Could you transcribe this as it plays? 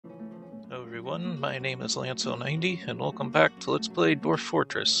everyone, my name is Lance090 and welcome back to Let's Play Dwarf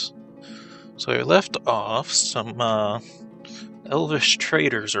Fortress. So I left off, some elvish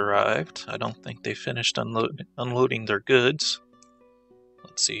traders arrived. I don't think they finished unloading their goods.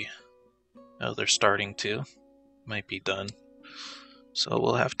 Let's see. Oh, they're starting to. Might be done. So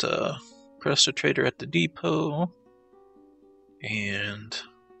we'll have to press the trader at the depot and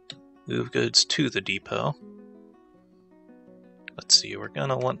move goods to the depot. Let's see, we're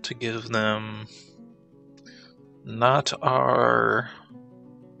gonna want to give them not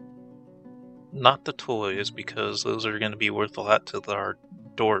the toys, because those are going to be worth a lot to our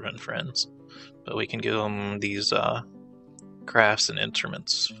dwarven friends. But we can give them these crafts and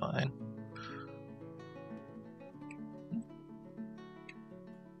instruments, fine.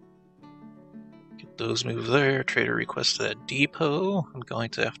 Get those moved there. Trader requested a depot. I'm going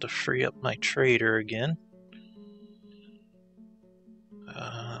to have to free up my trader again.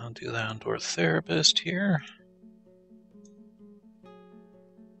 I'll do that on Dwarf Therapist here.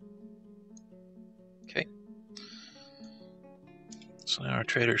 Okay. So now our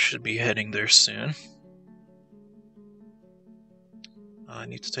trader should be heading there soon. I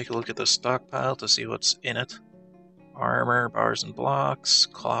need to take a look at the stockpile to see what's in it. Armor, bars and blocks,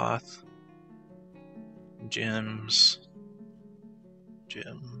 cloth, gems,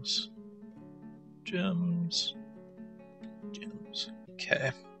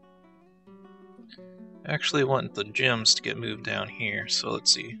 okay. I actually want the gems to get moved down here, so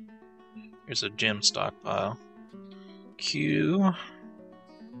let's see. Here's a gem stockpile. Q.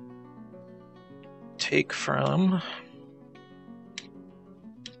 Take from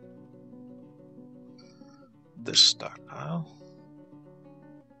this stockpile.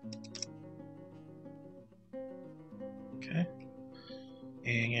 Okay.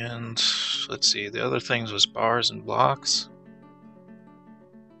 And let's see, the other things was bars and blocks.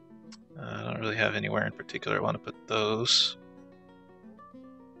 I don't really have anywhere in particular I want to put those.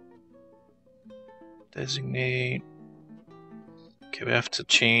 Designate. Okay, we have to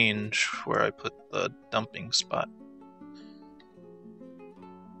change where I put the dumping spot.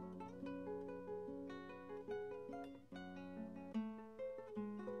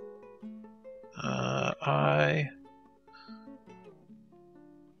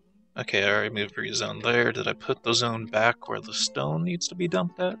 Okay, I already moved rezone there. Did I put the zone back where the stone needs to be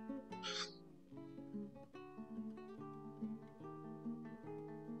dumped at?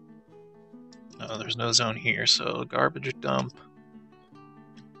 No, there's no zone here, so garbage dump.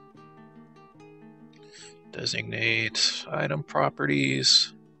 Designate item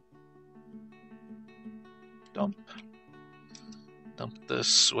properties. Dump. Dump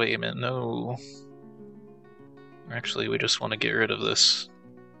this. Wait a minute, no. Actually, we just want to get rid of this.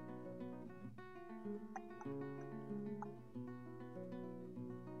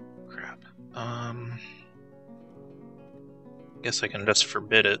 Crap. Guess I can just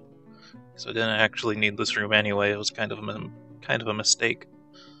forbid it, because I didn't actually need this room anyway. It was kind of a mistake.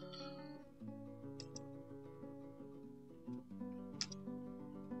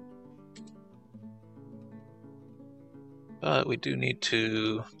 But we do need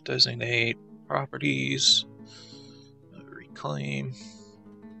to designate properties, reclaim,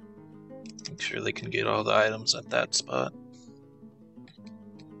 make sure they can get all the items at that spot.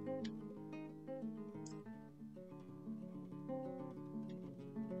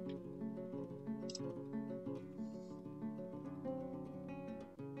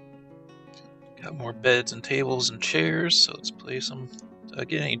 Got more beds and tables and chairs, so let's place them. Did I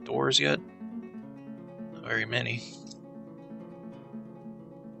get any doors yet? Not very many.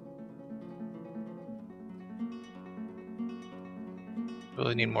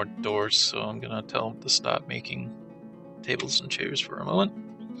 Really need more doors, so I'm gonna tell them to stop making tables and chairs for a moment.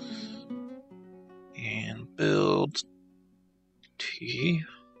 And build T.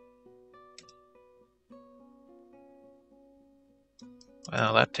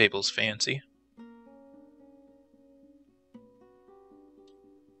 Wow, that table's fancy.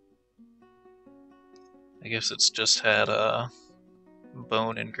 I guess it's just had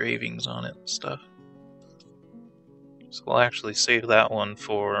bone engravings on it and stuff. So we'll actually save that one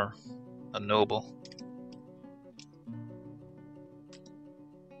for a noble.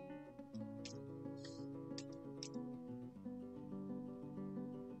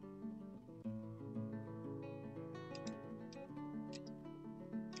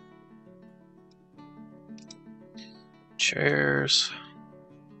 Chairs.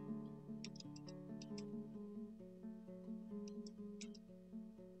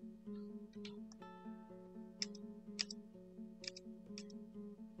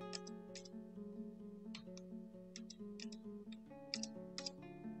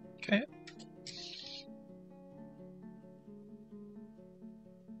 Okay.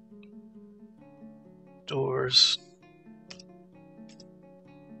 doors.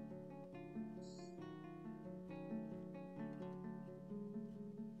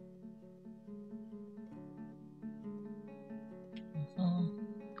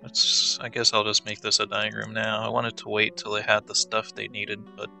 I guess I'll just make this a dining room now. I wanted to wait till they had the stuff they needed,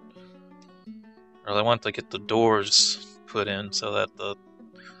 but I want to get the doors put in so that the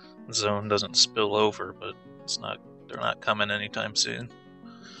zone doesn't spill over, but they're not coming anytime soon.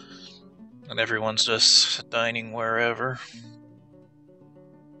 And everyone's just dining wherever.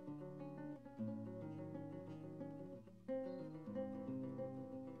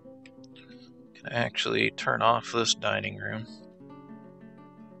 Can I actually turn off this dining room?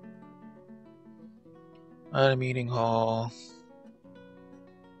 A meeting hall.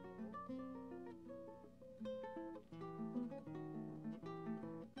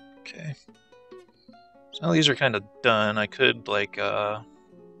 Okay. So now these are kind of done. I could, like,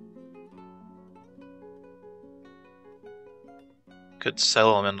 could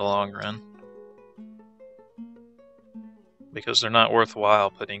sell them in the long run. Because they're not worthwhile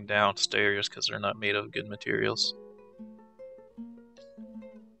putting downstairs because they're not made of good materials.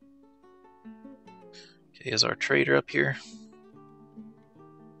 Okay, is our trader up here?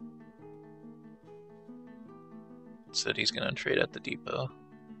 Said he's gonna trade at the depot.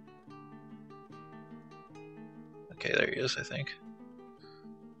 Okay, there he is, I think.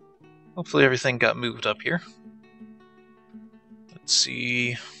 Hopefully everything got moved up here. Let's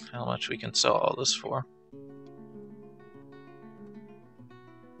see how much we can sell all this for.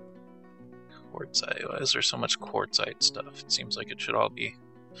 Quartzite. Why is there so much quartzite stuff? It seems like it should all be.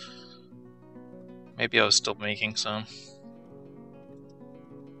 Maybe I was still making some.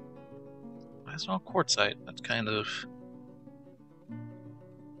 Why is it all quartzite? That's kind of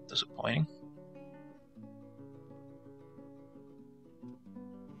disappointing.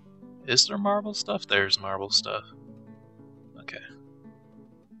 Is there marble stuff? There's marble stuff. Okay.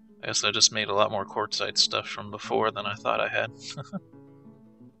 I guess I just made a lot more quartzite stuff from before than I thought I had.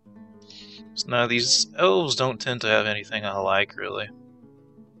 So now these elves don't tend to have anything I like, really.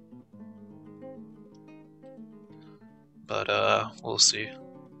 But, we'll see.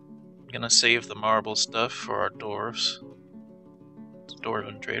 I'm gonna save the marble stuff for our dwarves. The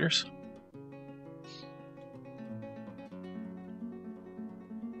dwarven traders.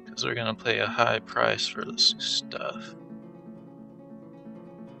 Because they're gonna pay a high price for this stuff.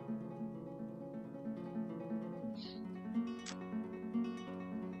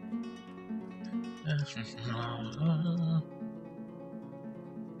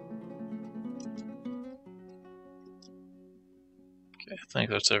 Okay, I think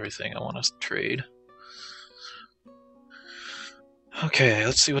that's everything I want to trade. Okay,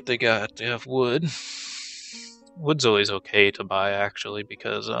 let's see what they got. They have wood. Wood's always okay to buy, actually,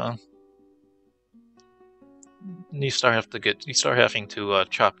 because you start having to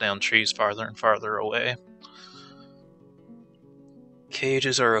chop down trees farther and farther away.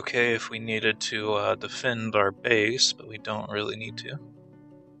 Cages are okay if we needed to defend our base, but we don't really need to.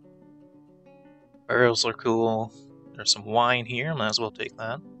 Barrels are cool. There's some wine here, might as well take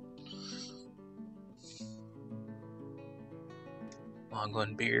that.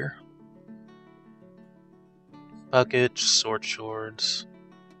 Longland beer. Buckets, sword swords.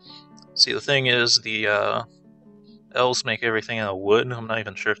 See, the thing is, the elves make everything out of wood. I'm not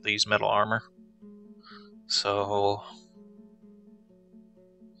even sure if they use metal armor. So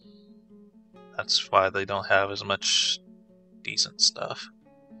that's why they don't have as much decent stuff.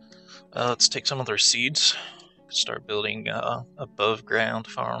 Let's take some of their seeds. Start building above ground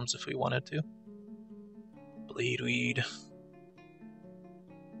farms if we wanted to. Bladeweed.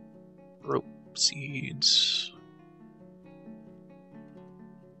 Rope seeds.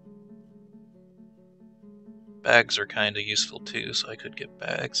 Bags are kind of useful too, so I could get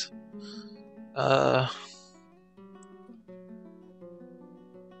bags. Might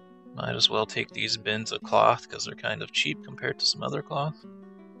as well take these bins of cloth because they're kind of cheap compared to some other cloth.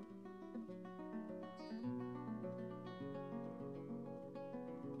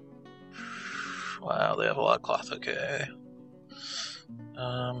 Wow, they have a lot of cloth, okay.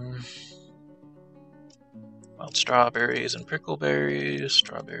 Wild strawberries and prickleberries,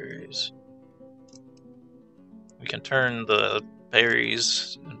 strawberries. We can turn the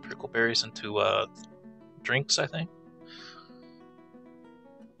berries and prickleberries into drinks, I think.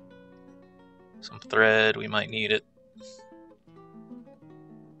 Some thread, we might need it.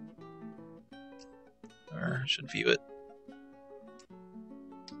 Or I should view it.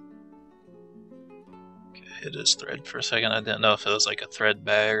 Okay, it is thread for a second. I didn't know if it was like a thread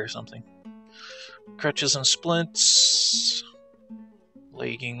bag or something. Crutches and splints.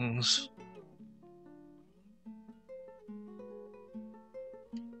 Leggings.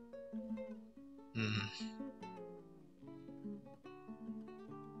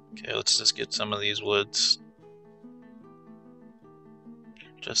 Okay, let's just get some of these woods.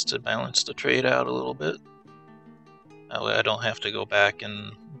 Just to balance the trade out a little bit. That way I don't have to go back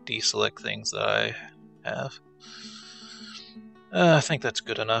and deselect things that I have. I think that's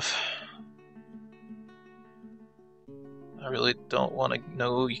good enough. I really don't want to...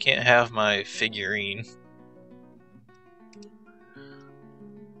 No, you can't have my figurine.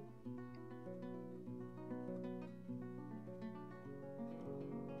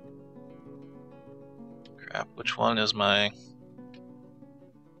 Crap, which one is my...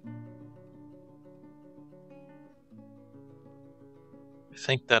 I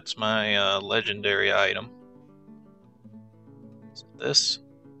think that's my legendary item. Is it this?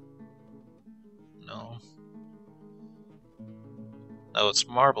 No. Oh, it's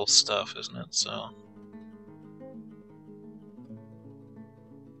marble stuff, isn't it? So...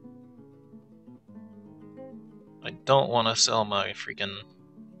 I don't want to sell my freaking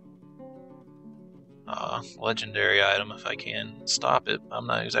legendary item if I can stop it. I'm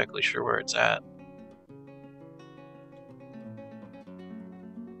not exactly sure where it's at.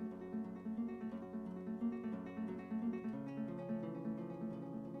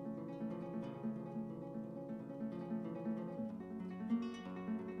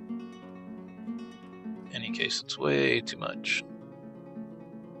 In any case, it's way too much.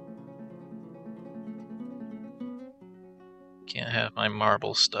 Can't have my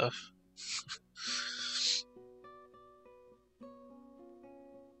marble stuff.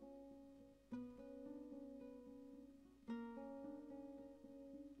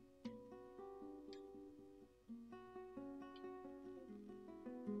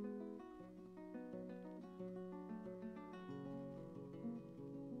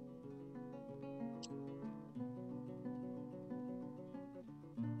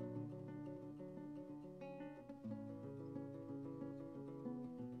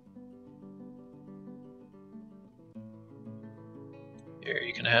 Here,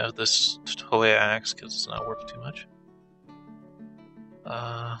 you can have this toy axe because it's not worth too much.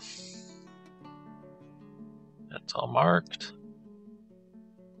 That's all marked.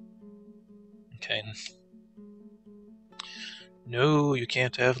 Okay. No, you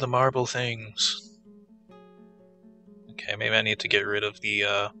can't have the marble things. Okay, maybe I need to get rid of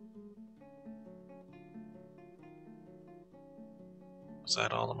the, was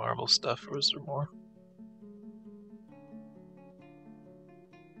that all the marble stuff, or was there more?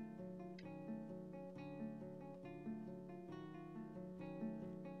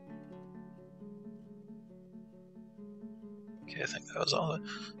 Okay, I think that was all.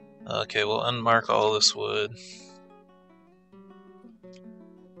 Okay, we'll unmark all this wood.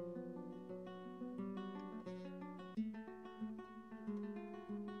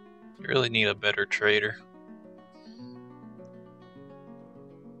 You really need a better trader.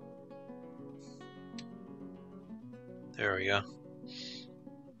 There we go.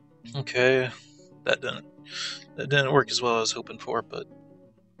 Okay, that didn't work as well as I was hoping for, but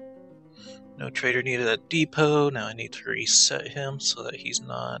no trader needed at depot. Now I need to reset him so that he's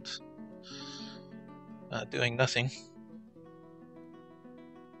not doing nothing.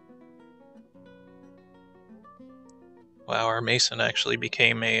 Wow, our mason actually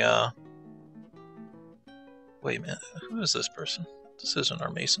became a, wait a minute, who is this person? This isn't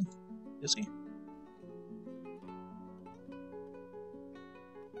our mason, is he?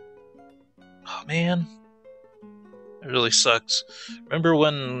 Oh man, it really sucks. Remember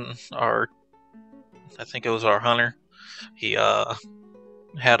when I think it was our hunter, he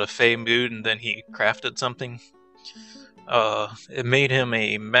had a fey mood and then he crafted something? It made him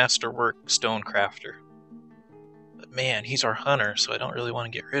a masterwork stone crafter. But man, he's our hunter, so I don't really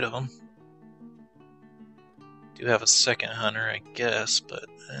want to get rid of him. Do have a second hunter, I guess, but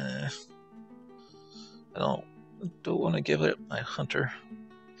I don't want to give it my hunter.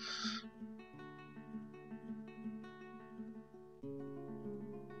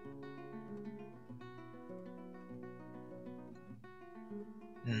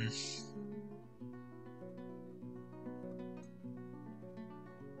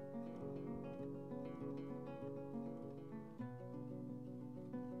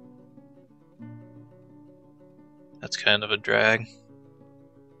 That's kind of a drag.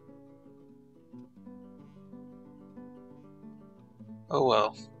 Oh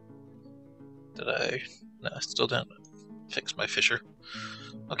well. Did I? No, I still didn't fix my fisher.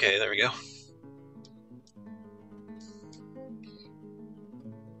 Okay, there we go.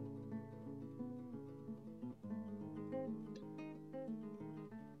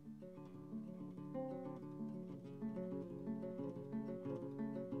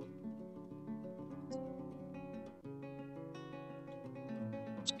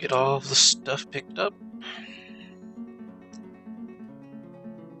 Get all of the stuff picked up.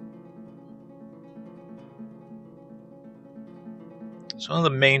 So one of the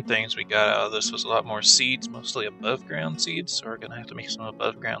main things we got out of this was a lot more seeds, mostly above ground seeds, so we're going to have to make some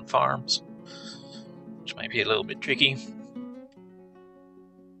above ground farms, which might be a little bit tricky.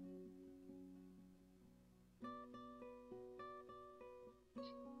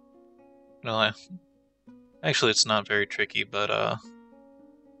 No, actually it's not very tricky, but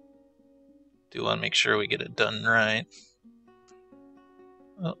do want to make sure we get it done right.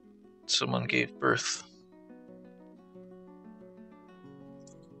 Oh, someone gave birth.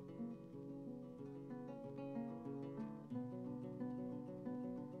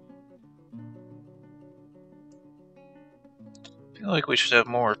 I feel like we should have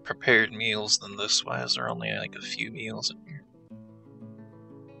more prepared meals than this. Why is there only like a few meals in here?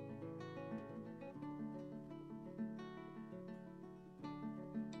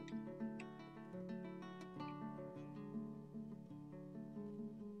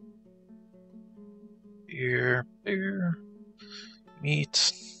 Beer,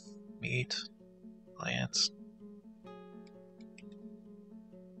 meat, plants.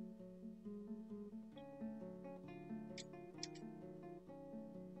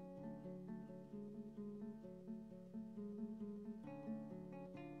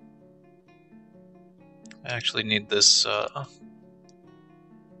 I actually need this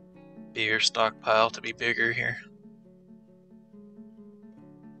beer stockpile to be bigger here.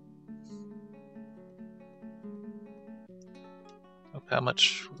 Look how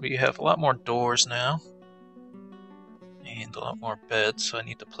much we have. A lot more doors now. And a lot more beds, so I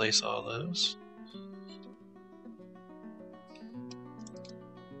need to place all those.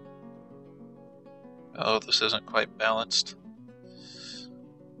 Oh, this isn't quite balanced.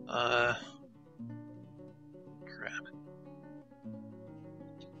 Crap.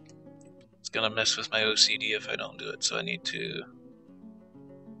 It's gonna mess with my OCD if I don't do it, so I need to...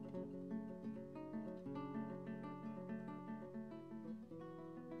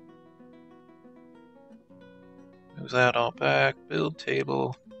 move that all back, build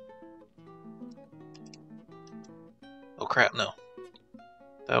table. Oh crap, no.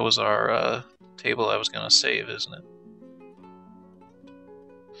 That was our table I was gonna save, isn't it?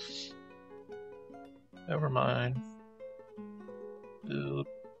 Never mind. Build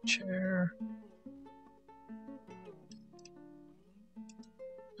chair.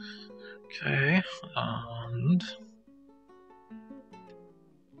 Okay, and...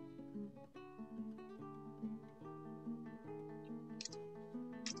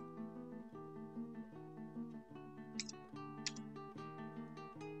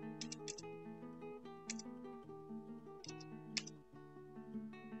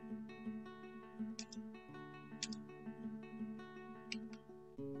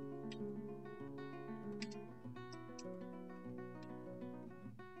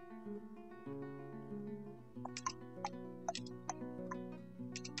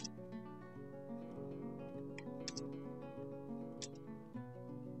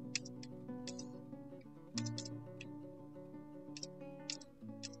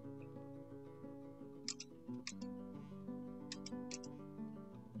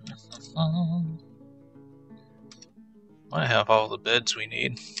 I have all the beds we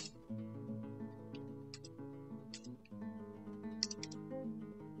need.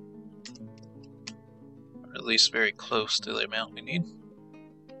 Or at least very close to the amount we need.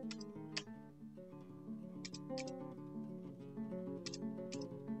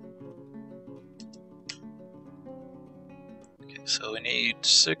 Okay, so we need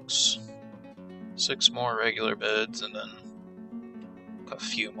six more regular beds and then a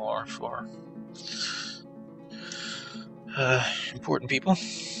few more for important people.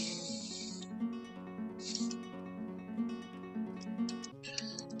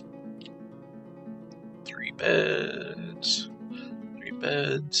 Three beds,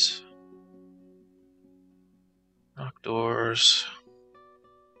 knock doors.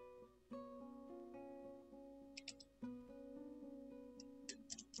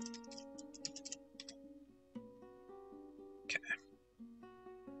 Okay.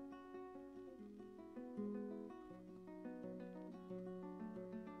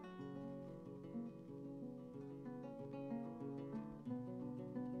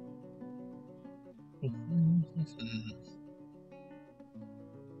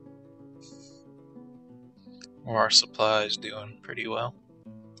 Our supplies doing pretty well.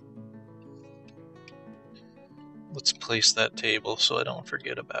 Let's place that table so I don't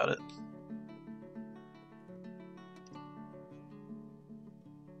forget about it.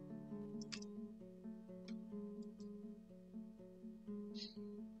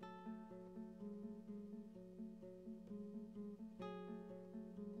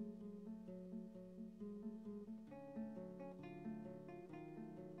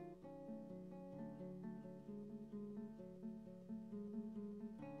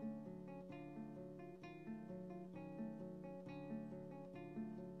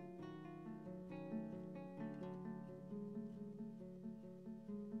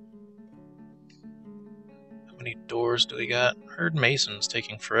 many doors do we got? I heard Mason's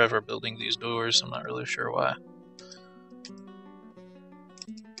taking forever building these doors. I'm not really sure why.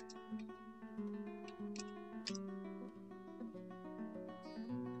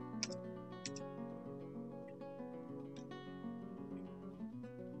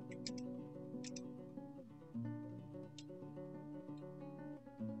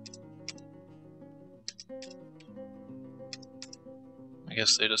 I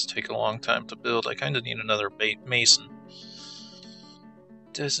guess they just take a long time to build. I kind of need another Mason.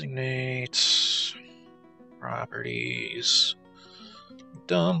 Designate properties.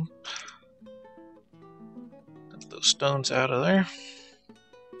 Dump. Get those stones out of there.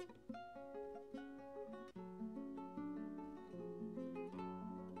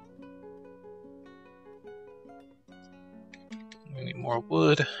 We need more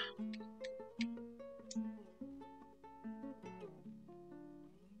wood.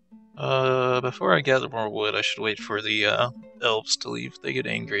 Before I gather more wood, I should wait for the elves to leave. They get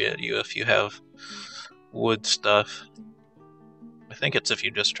angry at you if you have wood stuff. I think it's if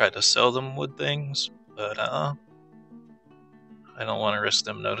you just try to sell them wood things, but I don't want to risk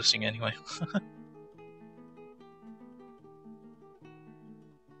them noticing anyway.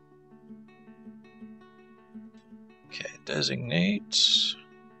 Okay, designate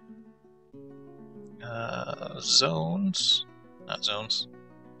zones, not zones,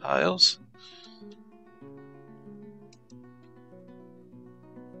 piles.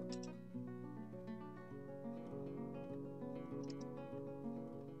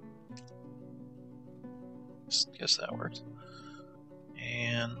 Guess that works.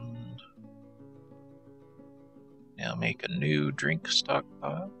 And now make a new drink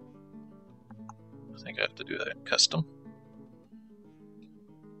stockpile. I think I have to do that custom.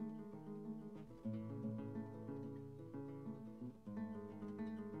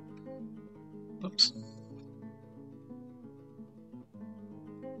 Oops.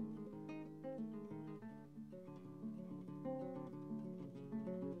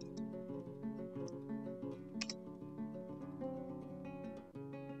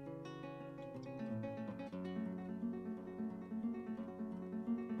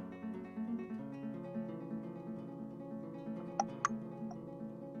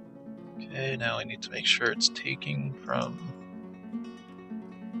 Okay, now I need to make sure it's taking from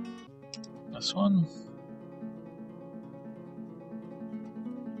this one.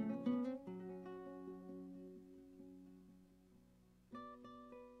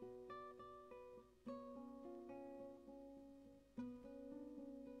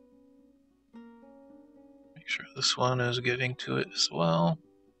 Make sure this one is giving to it as well.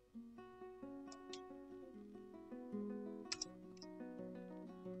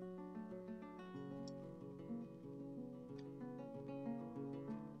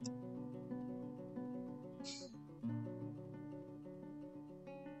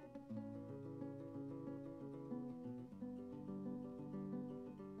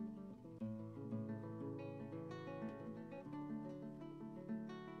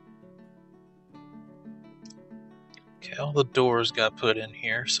 Okay, all the doors got put in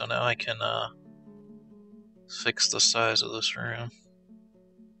here, so now I can fix the size of this room.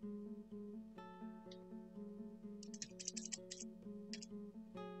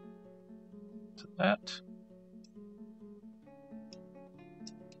 To that.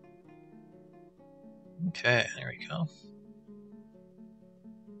 Okay, there we go.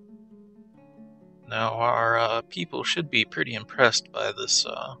 Now our people should be pretty impressed by this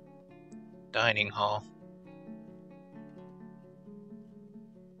dining hall.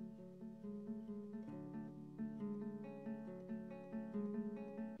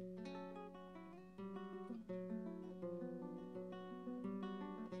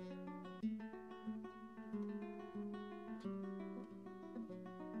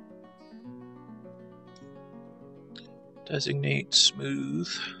 Designate smooth.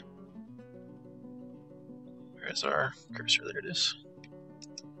 Where's our cursor? There it is.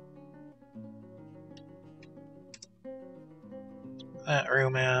 That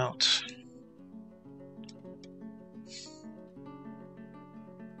room out.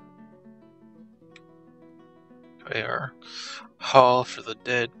 Okay, our hall for the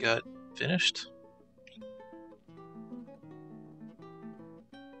dead got finished.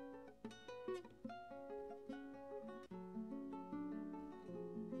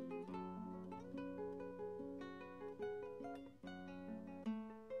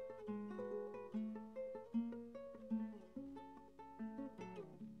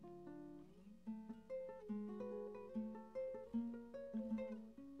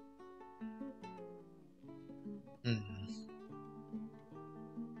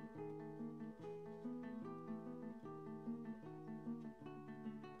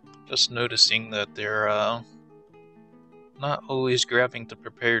 Just noticing that they're not always grabbing the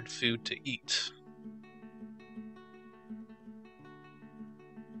prepared food to eat.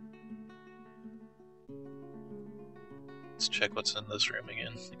 Let's check what's in this room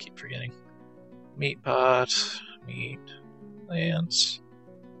again. I keep forgetting. Meat pot, meat, plants,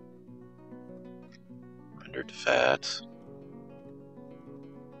 rendered fat,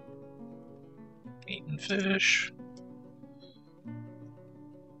 meat and fish.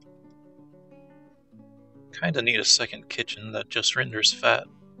 Kinda need a second kitchen that just renders fat.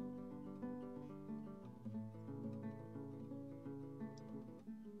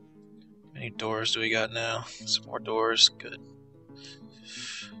 How many doors do we got now? Some more doors, good.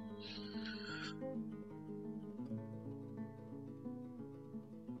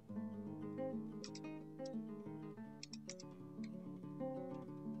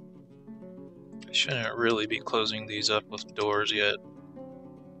 I shouldn't really be closing these up with doors yet.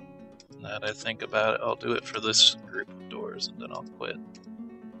 Now that I think about it, I'll do it for this group of doors and then I'll quit.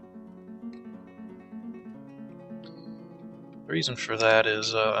 The reason for that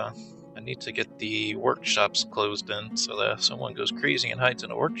is I need to get the workshops closed in so that if someone goes crazy and hides in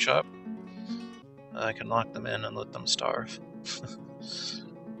a workshop, I can lock them in and let them starve.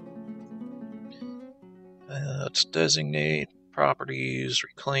 Let's designate properties,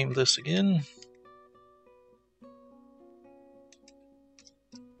 reclaim this again.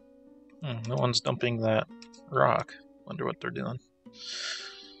 No one's dumping that rock. Wonder what they're doing.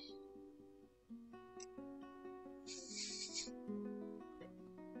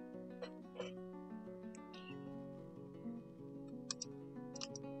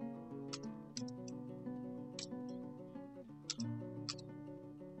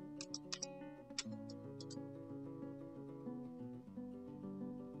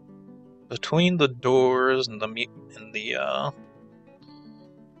 Between the doors and the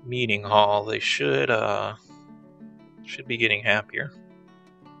meeting hall, they should be getting happier.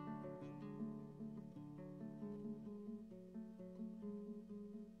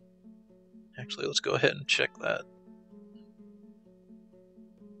 Actually, let's go ahead and check that.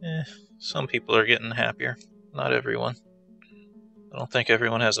 Some people are getting happier. Not everyone. I don't think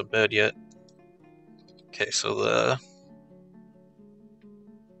everyone has a bed yet. Okay, so the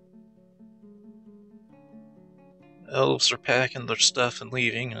elves are packing their stuff and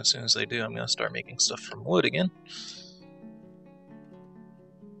leaving, and as soon as they do, I'm going to start making stuff from wood again.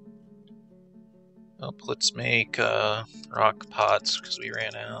 Oh, let's make rock pots, because we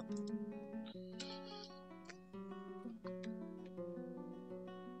ran out.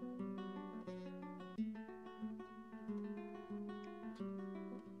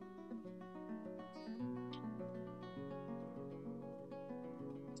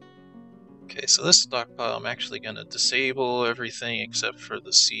 Okay, so this stockpile, I'm actually going to disable everything except for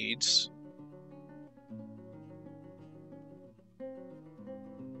the seeds. I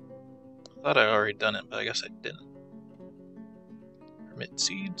thought I already done it, but I guess I didn't. Permit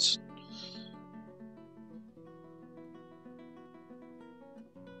seeds.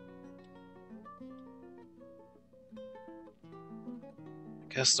 I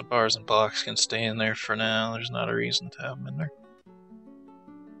guess the bars and blocks can stay in there for now. There's not a reason to have them in there.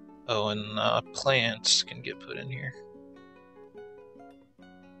 Oh, and plants can get put in here.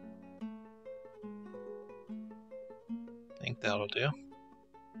 I think that'll do.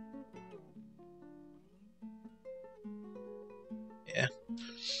 Yeah.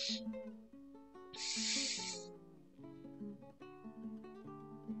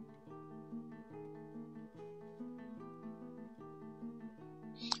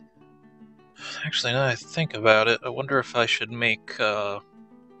 Actually, now that I think about it, I wonder if I should make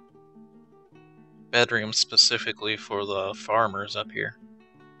bedrooms specifically for the farmers up here.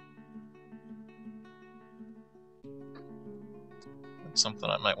 That's something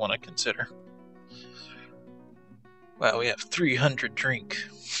I might want to consider. Wow, we have 300 drink.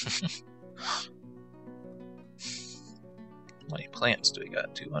 How many plants do we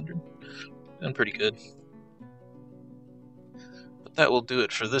got? 200? Doing pretty good. But that will do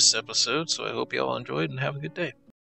it for this episode, so I hope you all enjoyed and have a good day.